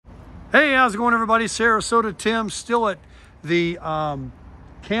Hey, how's it going, everybody? Sarasota Tim, still at the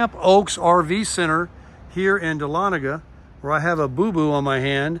Camp Oaks RV Center here in Dahlonega, where I have a boo-boo on my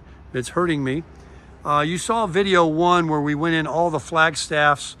hand that's hurting me. You saw video one where we went in all the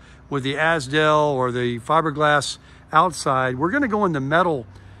flagstaffs with the Asdel or the fiberglass outside. We're going to go into metal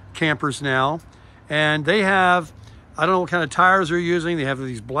campers now, and they have, I don't know what kind of tires they're using. They have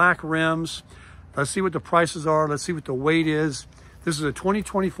these black rims. Let's see what the prices are. Let's see what the weight is. This is a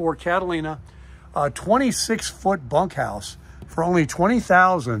 2024 Catalina, 26-foot bunkhouse for only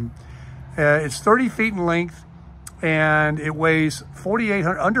 $20,000. It's 30 feet in length, and it weighs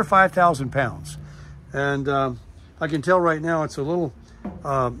 4,800, under 5,000 pounds. And I can tell right now it's a little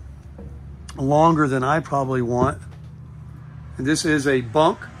longer than I probably want. And this is a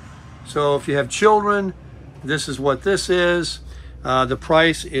bunk. So if you have children, this is what this is. The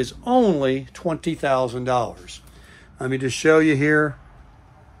price is only $20,000. Let me just show you here.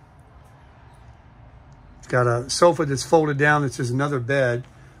 It's got a sofa that's folded down. This is another bed,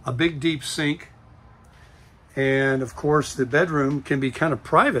 a big deep sink. And of course the bedroom can be kind of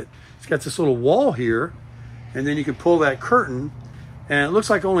private. It's got this little wall here, and then you can pull that curtain, and it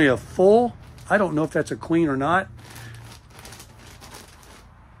looks like only a full, I don't know if that's a queen or not.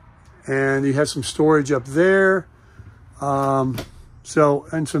 And you have some storage up there. And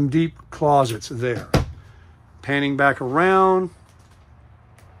some deep closets there. Panning back around,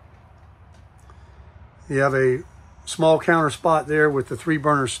 you have a small counter spot there with the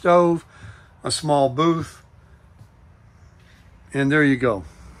 3-burner stove, a small booth, and there you go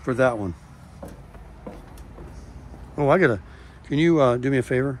for that one. Oh, can you do me a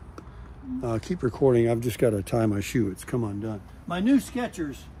favor? Keep recording. I've just got to tie my shoe. It's come undone. My new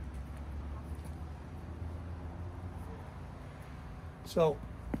Skechers. So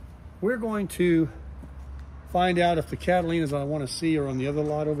we're going to find out if the Catalinas I want to see are on the other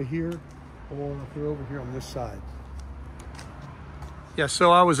lot over here, or if they're over here on this side. Yeah,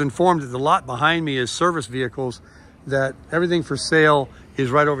 so I was informed that the lot behind me is service vehicles, that everything for sale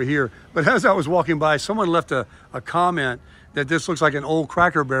is right over here. But as I was walking by, someone left a comment that this looks like an old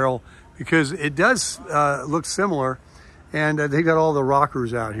Cracker Barrel, because it does look similar, and they got all the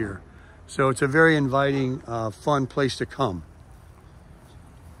rockers out here. So it's a very inviting, fun place to come.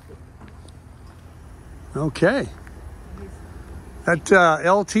 Okay. That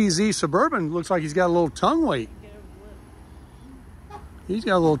LTZ Suburban looks like he's got a little tongue weight. He's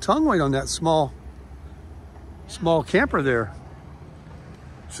got a little tongue weight on that small camper there.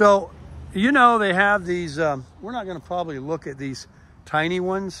 So, you know, they have these, we're not going to probably look at these tiny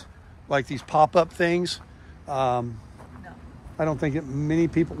ones, like these pop-up things. No. I don't think many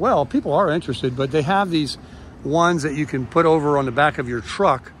people, well, people are interested, but they have these ones that you can put over on the back of your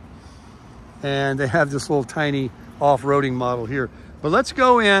truck. And they have this little tiny off-roading model here. But let's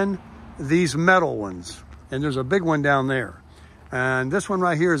go in these metal ones. And there's a big one down there. And this one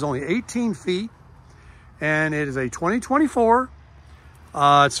right here is only 18 feet. And it is a 2024.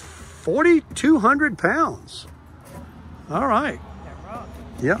 It's 4,200 pounds. All right.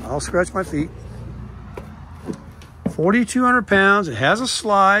 Yeah, I'll scratch my feet. 4,200 pounds. It has a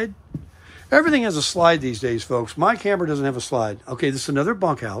slide. Everything has a slide these days, folks. My camper doesn't have a slide. Okay, this is another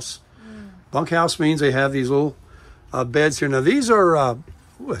bunkhouse. Bunkhouse means they have these little beds here. Now these are, ooh,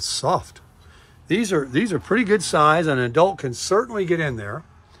 it's soft. These are pretty good size. An adult can certainly get in there.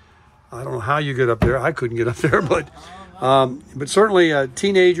 I don't know how you get up there. I couldn't get up there, but certainly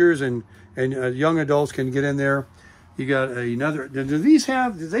teenagers and young adults can get in there. You got another. Do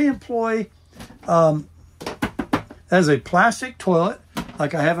they employ as a plastic toilet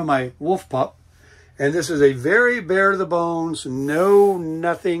like I have in my Wolf Pup? And this is a very bare to the bones,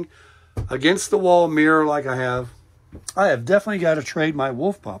 nothing. Against the wall mirror like I have. I have definitely got to trade my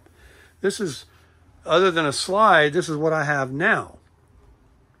Wolf Pup. This is, other than a slide, this is what I have now.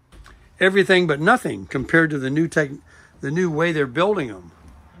 Everything but nothing compared to the new way they're building them.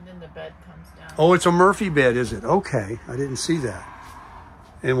 And then the bed comes down. Oh, it's a Murphy bed, is it? Okay, I didn't see that.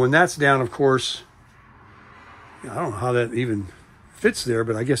 And when that's down, of course, I don't know how that even fits there,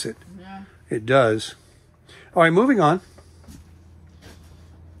 but I guess it does. All right, moving on.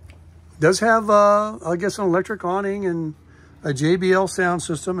 Does have, I guess, an electric awning and a JBL sound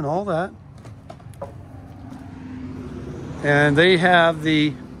system and all that. And they have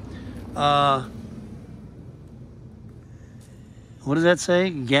the, what does that say?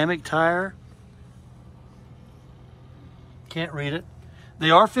 Gamic tire. Can't read it.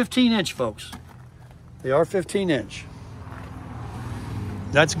 They are 15-inch, folks. They are 15-inch.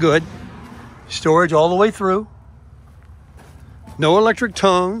 That's good. Storage all the way through. No electric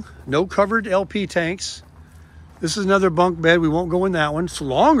tongue, no covered LP tanks. This is another bunk bed. We won't go in that one. It's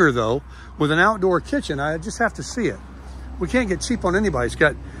longer though, with an outdoor kitchen. I just have to see it. We can't get cheap on anybody. It's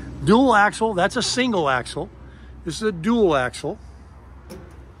got dual axle. That's a single axle. This is a dual axle.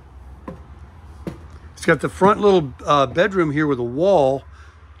 It's got the front little bedroom here with a wall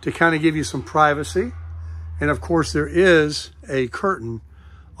to kind of give you some privacy. And of course there is a curtain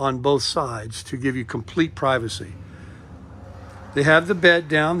on both sides to give you complete privacy. They have the bed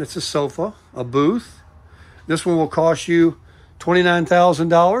down. That's a sofa, a booth. This one will cost you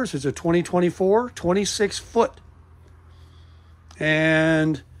 $29,000. It's a 2024, 26 foot.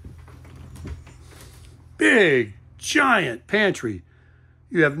 And big, giant pantry.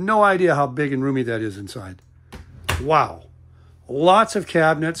 You have no idea how big and roomy that is inside. Wow. Lots of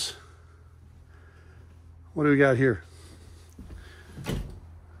cabinets. What do we got here?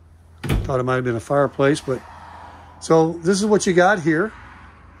 Thought it might have been a fireplace, but so this is what you got here.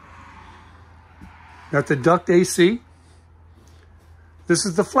 Got the duct AC. This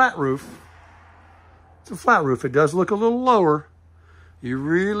is the flat roof. It's a flat roof. It does look a little lower. You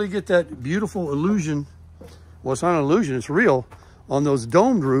really get that beautiful illusion. Well, it's not an illusion, it's real on those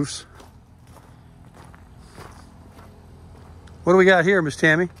domed roofs. What do we got here, Miss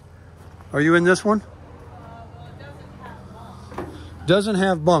Tammy? Are you in this one? Well, it doesn't have bunks. Doesn't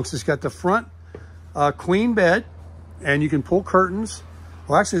have bunks. It's got the front queen bed, and you can pull curtains.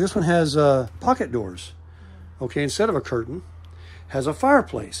 Well, actually, this one has pocket doors. Okay, instead of a curtain, has a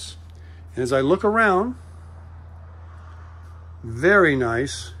fireplace. And as I look around, very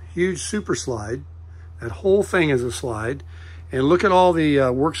nice, huge super slide. That whole thing is a slide. And look at all the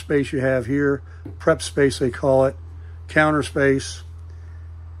workspace you have here. Prep space, they call it. Counter space.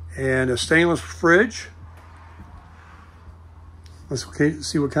 And a stainless fridge. Let's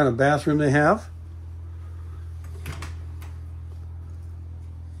see what kind of bathroom they have.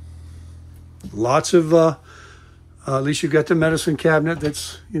 Lots of, at least you've got the medicine cabinet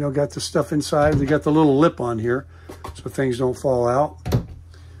that's, you know, got the stuff inside. They got the little lip on here so things don't fall out.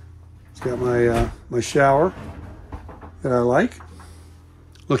 It's got my, my shower that I like.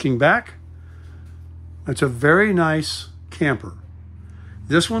 Looking back, it's a very nice camper.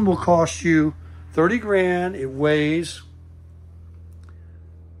 This one will cost you 30 grand. It weighs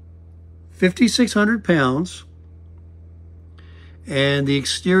 5,600 pounds. And the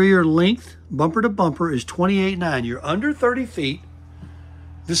exterior length, bumper to bumper, is 28.9. You're under 30 feet.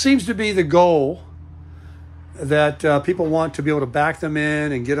 This seems to be the goal, that people want to be able to back them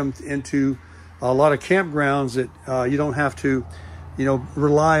in and get them into a lot of campgrounds that you don't have to, you know,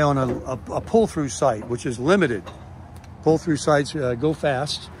 rely on a pull-through site, which is limited. Pull-through sites go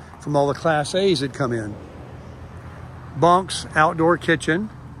fast from all the Class A's that come in. Bunks, outdoor kitchen.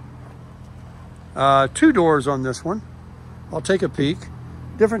 2 doors on this one. I'll take a peek.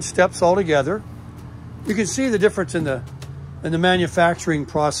 Different steps altogether. You can see the difference in the manufacturing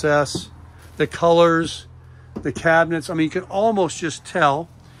process, the colors, the cabinets. I mean, you can almost just tell.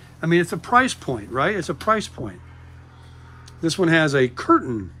 I mean, it's a price point, right? It's a price point. This one has a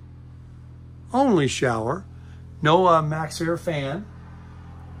curtain only shower, no Max Air fan.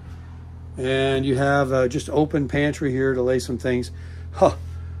 And you have just open pantry here to lay some things. Huh,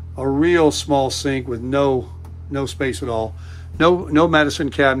 a real small sink with no space at all. No medicine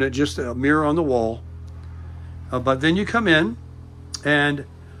cabinet, just a mirror on the wall. But then you come in and,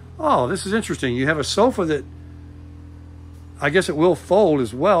 oh, this is interesting. You have a sofa that, I guess it will fold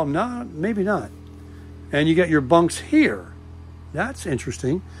as well. No, maybe not. And you got your bunks here. That's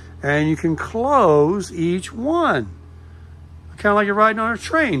interesting. And you can close each one. Kind of like you're riding on a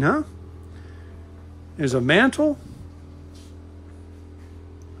train, huh? There's a mantle,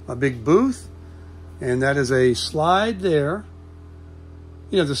 a big booth, and that is a slide there.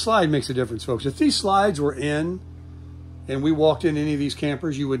 You know, the slide makes a difference, folks. If these slides were in and we walked in any of these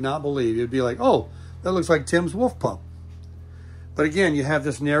campers, you would not believe. It'd be like, oh, that looks like Tim's Wolf Pup. But again, you have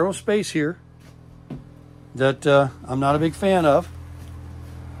this narrow space here that I'm not a big fan of.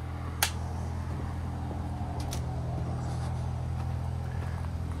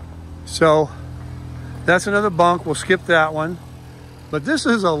 So that's another bunk. We'll skip that one. But this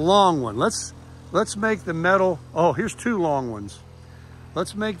is a long one. Let's make the metal. Oh, here's 2 long ones.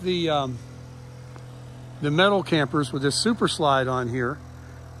 Let's make the metal campers with this super slide on here.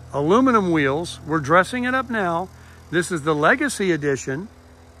 Aluminum wheels. We're dressing it up now. This is the Legacy Edition.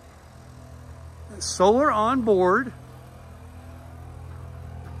 Solar on board.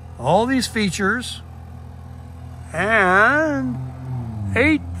 All these features. And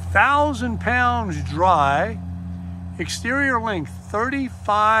 8,000 pounds dry. Exterior length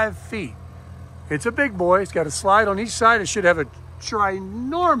 35 feet. It's a big boy. It's got a slide on each side. It should have a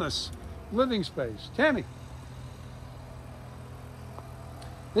ginormous living space. Tammy,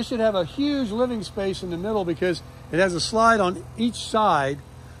 This should have a huge living space in the middle because it has a slide on each side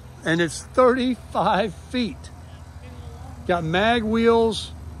and it's 35 feet. Got mag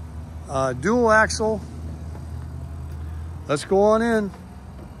wheels, dual axle. Let's go on in.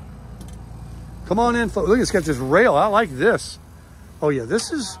 Come on in, folks. Look, it's got this rail. I like this. Oh yeah,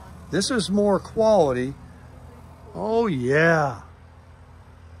 this is more quality. Oh yeah.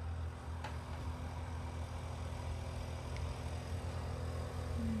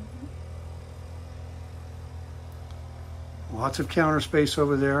 Lots of counter space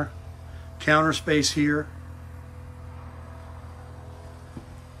over there. Counter space here.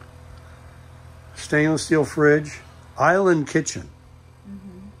 Stainless steel fridge. Island kitchen.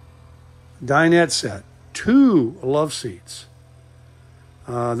 Dinette set. 2 love seats.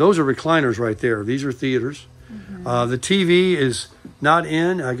 Those are recliners right there. These are theaters. The TV is not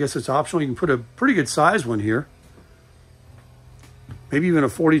in. I guess it's optional. You can put a pretty good size one here. Maybe even a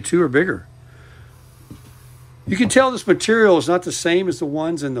 42 or bigger. You can tell this material is not the same as the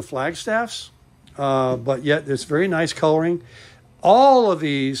ones in the Flagstaffs, but yet it's very nice coloring. All of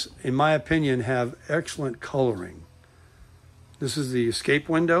these, in my opinion, have excellent coloring. This is the escape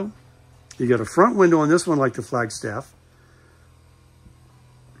window. You got a front window on this one like the Flagstaff.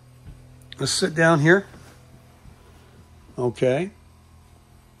 Let's sit down here. Okay.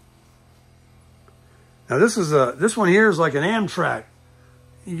 Now this one here is like an Amtrak.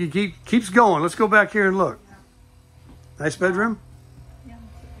 Keeps going. Let's go back here and look. Nice bedroom. Yeah.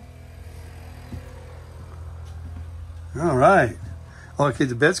 All right. Okay,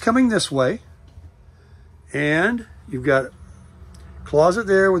 the bed's coming this way. And you've got a closet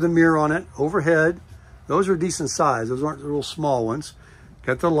there with a mirror on it, overhead. Those are decent size. Those aren't the real small ones.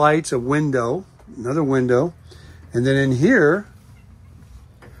 Got the lights, a window, another window. And then in here,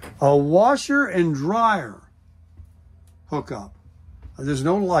 a washer and dryer hookup. There's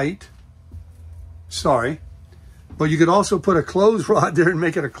no light. Sorry. But you could also put a clothes rod there and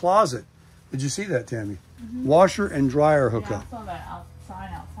make it a closet. Did you see that, Tammy? Washer and dryer hookup. Yeah, I saw that outside.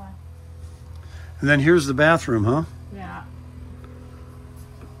 And then here's the bathroom, huh? Yeah.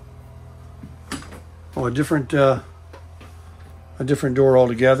 Oh, a different door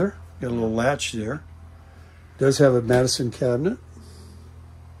altogether. Got a little latch there. Does have a Madison cabinet.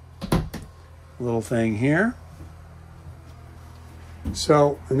 Little thing here.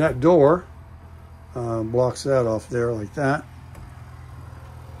 So, and that door blocks that off there like that.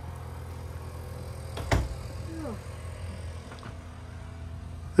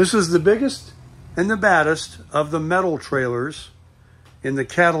 This is the biggest and the baddest of the metal trailers in the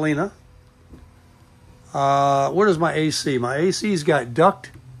Catalina. Where is my AC? My AC's got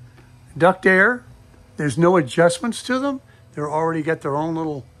duct air. There's no adjustments to them. They're already got their own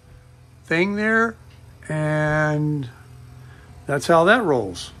little thing there. And that's how that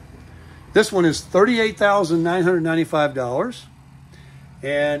rolls. This one is $38,995.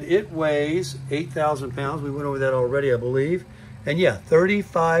 And it weighs 8,000 pounds. We went over that already, I believe. And yeah,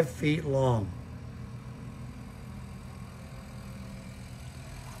 35 feet long.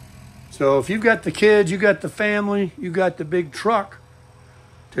 So if you've got the kids, you got the family, you got the big truck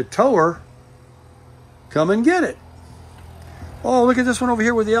to tow her, come and get it. Oh, look at this one over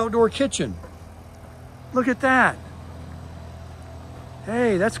here with the outdoor kitchen. Look at that.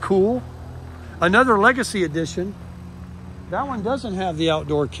 Hey, that's cool. Another Legacy edition. That one doesn't have the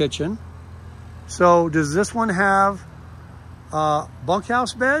outdoor kitchen. So does this one have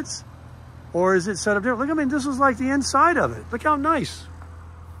bunkhouse beds? Or is it set up different? Look, I mean, this is like the inside of it. Look how nice.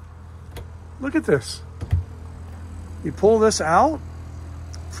 Look at this. You pull this out.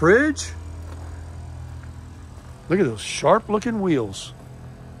 Fridge. Look at those sharp looking wheels.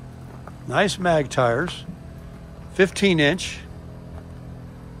 Nice mag tires. 15-inch.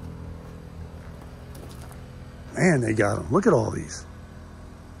 Man, they got them. Look at all these.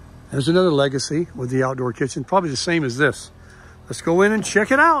 There's another Legacy with the outdoor kitchen. Probably the same as this. Let's go in and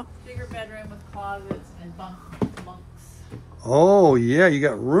check it out. Bigger bedroom with closets and bunks. Oh, yeah, you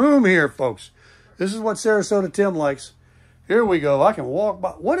got room here, folks. This is what Sarasota Tim likes. Here we go. I can walk by.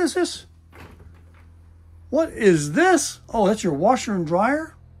 What is this? What is this? Oh, that's your washer and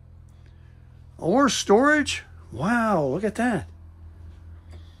dryer? Or storage? Wow, look at that.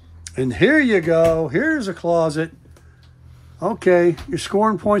 And here you go. Here's a closet. Okay, you're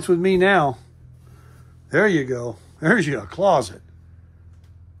scoring points with me now. There you go. There's your closet.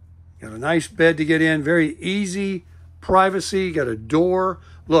 Got a nice bed to get in. Very easy privacy. Got a door.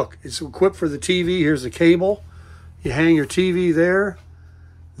 Look, it's equipped for the TV. Here's the cable. You hang your TV there.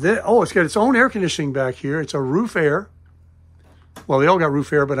 Oh, it's got its own air conditioning back here. It's a roof air. Well, they all got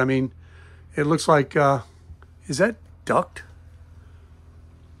roof air, but I mean, it looks like, is that duct?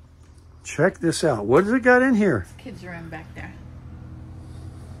 Check this out. What does it got in here? Kids room back there.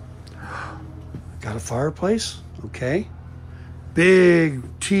 Got a fireplace. Okay. Big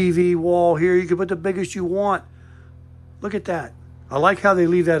TV wall here. You can put the biggest you want. Look at that. I like how they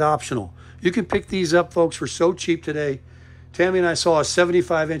leave that optional. You can pick these up, folks, for so cheap today. Tammy and I saw a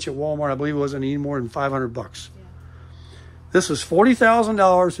 75-inch at Walmart. I believe it wasn't any more than 500 bucks. Yeah. This was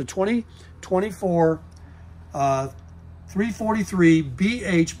 $40,000 to 2024 343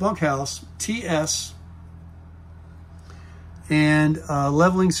 BH bunkhouse TS and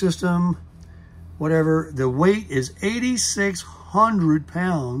leveling system, whatever. The weight is 8,600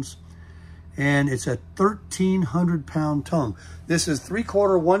 pounds and it's a 1,300 pound tongue. This is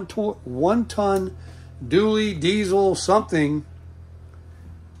 3/4 1 ton dually diesel something.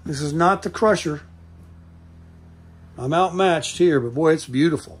 This is not the Crusher. I'm outmatched here, but boy, it's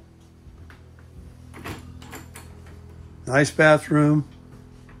beautiful. Nice bathroom.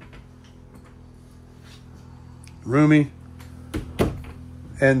 Roomy.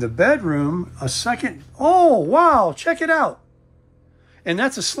 And the bedroom, a second. Oh, wow. Check it out. And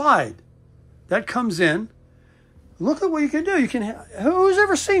that's a slide. That comes in. Look at what you can do. You can. Who's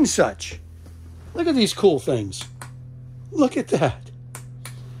ever seen such? Look at these cool things. Look at that.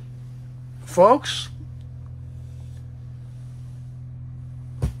 Folks,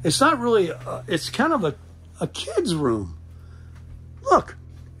 it's not really, it's kind of a kid's room. Look,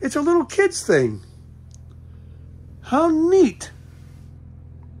 it's a little kid's thing. How neat.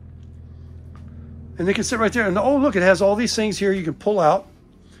 And they can sit right there. And oh, look, it has all these things here you can pull out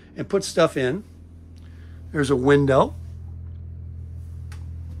and put stuff in. There's a window.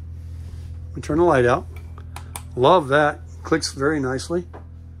 Let me turn the light out. Love that. Clicks very nicely.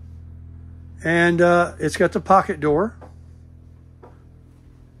 And it's got the pocket door.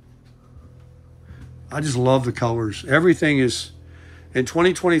 I just love the colors. Everything is, in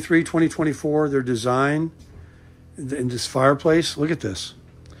 2023, 2024, their design in this fireplace. Look at this.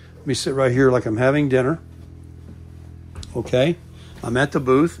 Let me sit right here like I'm having dinner. Okay. I'm at the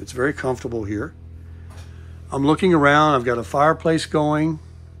booth. It's very comfortable here. I'm looking around. I've got a fireplace going.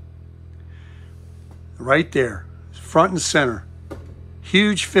 Right there. Front and center.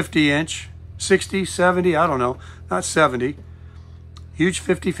 Huge 50-inch. 60, 70, I don't know. Not 70. Huge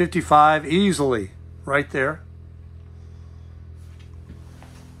 50, 55, easily. Right there.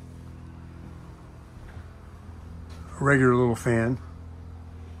 A regular little fan.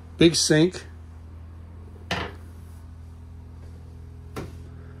 Big sink.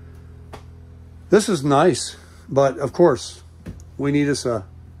 This is nice, but of course, we need us a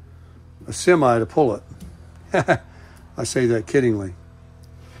semi to pull it. I say that kiddingly.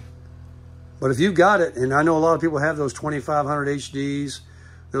 But if you've got it, and I know a lot of people have those 2500 HDs,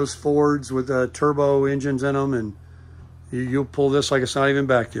 those Fords with turbo engines in them, and you'll pull this like it's not even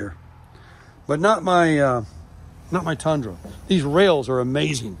back there. But not my Tundra. These rails are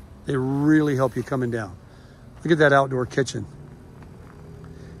amazing. They really help you coming down. Look at that outdoor kitchen.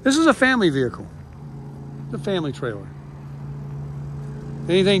 This is a family vehicle. It's a family trailer.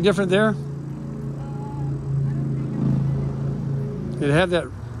 Anything different there? Did it have that?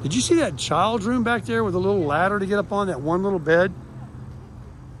 Did you see that child's room back there with a little ladder to get up on, that one little bed?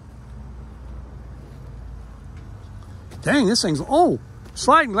 Dang, this thing's, oh,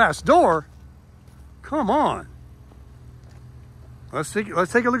 sliding glass door. Come on. Let's take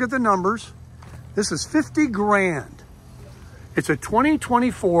a look at the numbers. This is 50 grand. It's a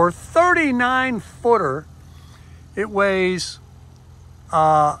 2024 39-footer. It weighs,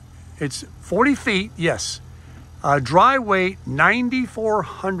 it's 40 feet, yes. Dry weight,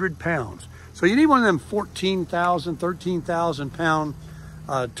 9,400 pounds. So you need one of them 14,000, 13,000 pound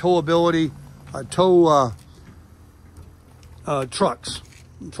towability, trucks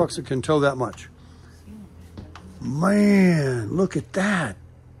that can tow that much. Man, look at that.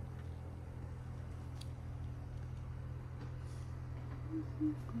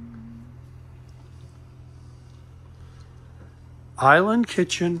 Island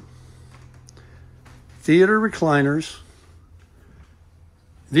kitchen, theater recliners.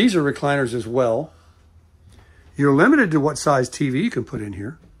 These are recliners as well. You're limited to what size TV you can put in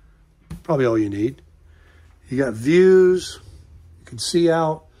here. Probably all you need. You got views. You can see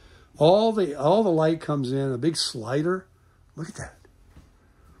out. All the light comes in. A big slider. Look at that.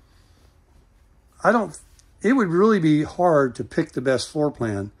 It would really be hard to pick the best floor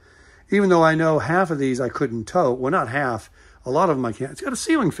plan, even though I know half of these I couldn't tow. Well, not half. A lot of them I can't. It's got a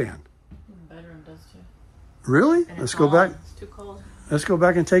ceiling fan. The bedroom does too. Really? Let's go back. It's too cold. Let's go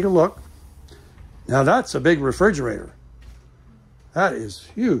back and take a look. Now that's a big refrigerator. That is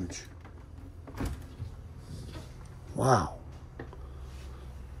huge. Wow.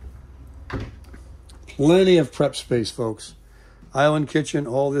 Plenty of prep space, folks. Island kitchen,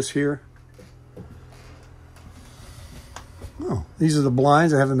 all this here. Oh, these are the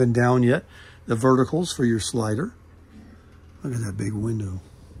blinds. I haven't been down yet. The verticals for your slider. Look at that big window.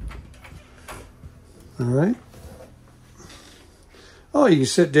 All right. Oh, you can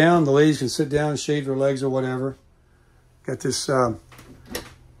sit down. The ladies can sit down and shave their legs or whatever. Got this. I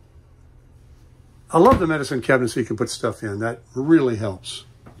love the medicine cabinet so you can put stuff in. That really helps.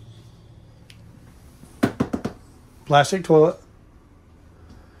 Plastic toilet.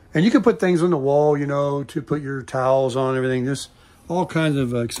 And you can put things on the wall, you know, to put your towels on and everything. There's all kinds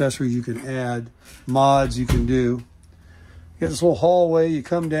of accessories you can add, mods you can do. You got this little hallway. You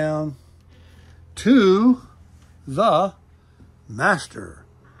come down to the master.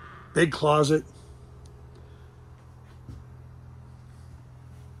 Big closet.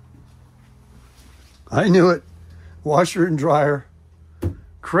 I knew it. Washer and dryer.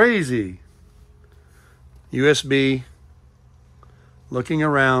 Crazy. USB. Looking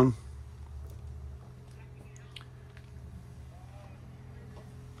around.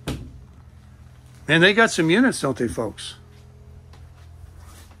 And they got some units, don't they, folks?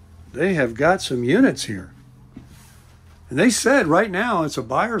 They have got some units here. And they said right now it's a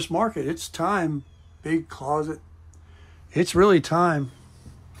buyer's market. It's time. Big closet. It's really time.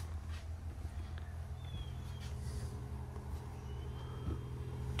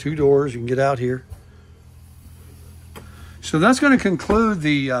 Two doors. You can get out here. So that's going to conclude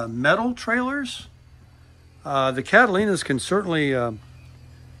the metal trailers. The Catalinas can certainly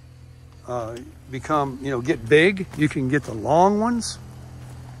become, you know, get big. You can get the long ones.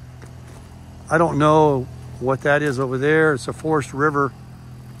 I don't know what that is over there. It's a Forest River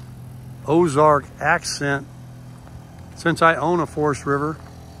Ozark accent. Since I own a Forest River,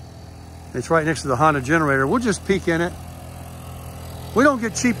 it's right next to the Honda generator. We'll just peek in it. We don't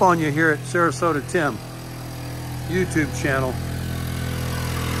get cheap on you here at Sarasota Tim YouTube channel.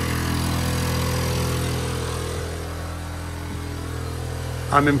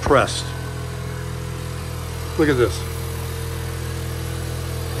 I'm impressed. Look at this.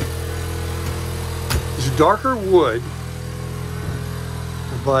 It's darker wood,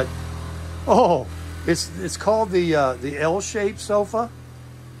 but oh, it's called the L-shaped sofa,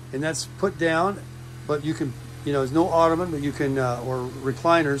 and that's put down. But you can, you know, there's no ottoman, but you can or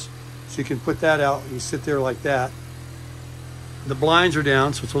recliners, so you can put that out and you sit there like that. The blinds are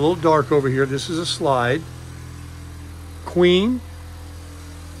down, so it's a little dark over here. This is a slide. Queen.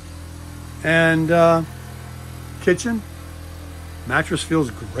 And kitchen. Mattress feels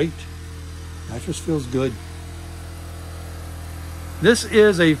great. Mattress feels good. This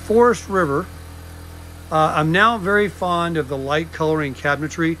is a Forest River. I'm now very fond of the light coloring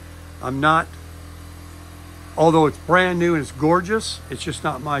cabinetry. I'm not, although it's brand new and it's gorgeous, it's just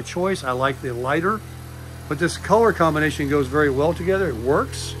not my choice. I like the lighter. But this color combination goes very well together. It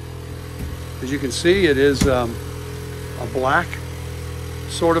works. As you can see, it is a black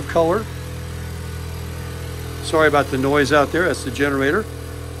sort of color. Sorry about the noise out there. That's the generator.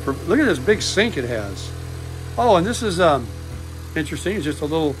 Look at this big sink it has. Oh, and this is interesting. It's just a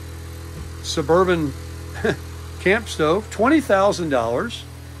little suburban camp stove. $20,000.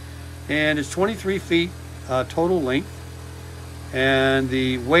 And it's 23 feet total length. And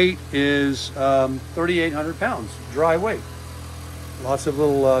the weight is 3,800 pounds, dry weight. Lots of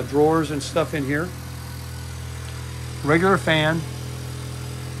little drawers and stuff in here. Regular fan.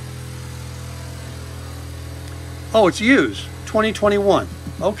 Oh, it's used, 2021.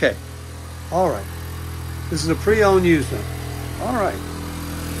 Okay, all right. This is a pre-owned used one. All right,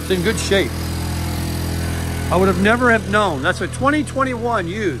 it's in good shape. I would have never have known. That's a 2021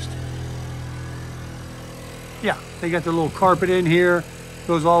 used. Yeah, they got the little carpet in here,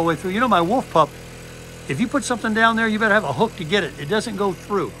 goes all the way through. You know, my wolf pup, if you put something down there, you better have a hook to get it. It doesn't go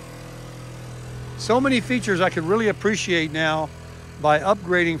through. So many features I could really appreciate now by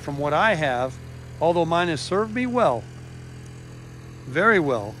upgrading from what I have, although mine has served me well, very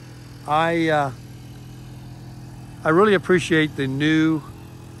well. I really appreciate the new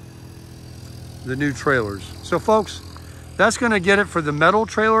trailers. So folks, that's gonna get it for the metal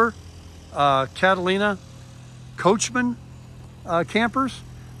trailer, Catalina Coachman campers.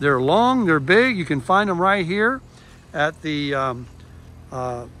 They're long, they're big. You can find them right here at the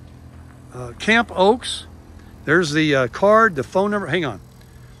Camp Oaks. There's the card, the phone number. Hang on.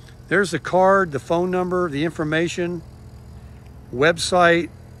 There's the card, the phone number, the information, website,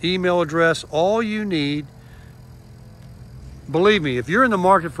 email address, all you need. Believe me, if you're in the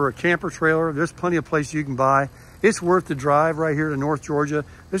market for a camper trailer, there's plenty of places you can buy. It's worth the drive right here to North Georgia.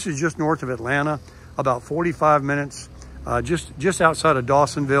 This is just north of Atlanta, about 45 minutes, just outside of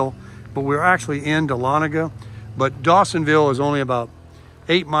Dawsonville. but we're actually in Dahlonega. But Dawsonville is only about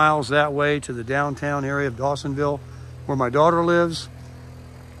 8 miles that way to the downtown area of Dawsonville, where my daughter lives.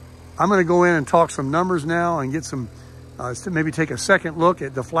 I'm going to go in and talk some numbers now and get some, maybe take a second look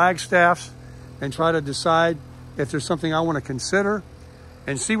at the Flagstaffs and try to decide if there's something I want to consider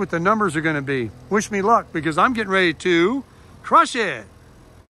and see what the numbers are going to be. Wish me luck, because I'm getting ready to crush it.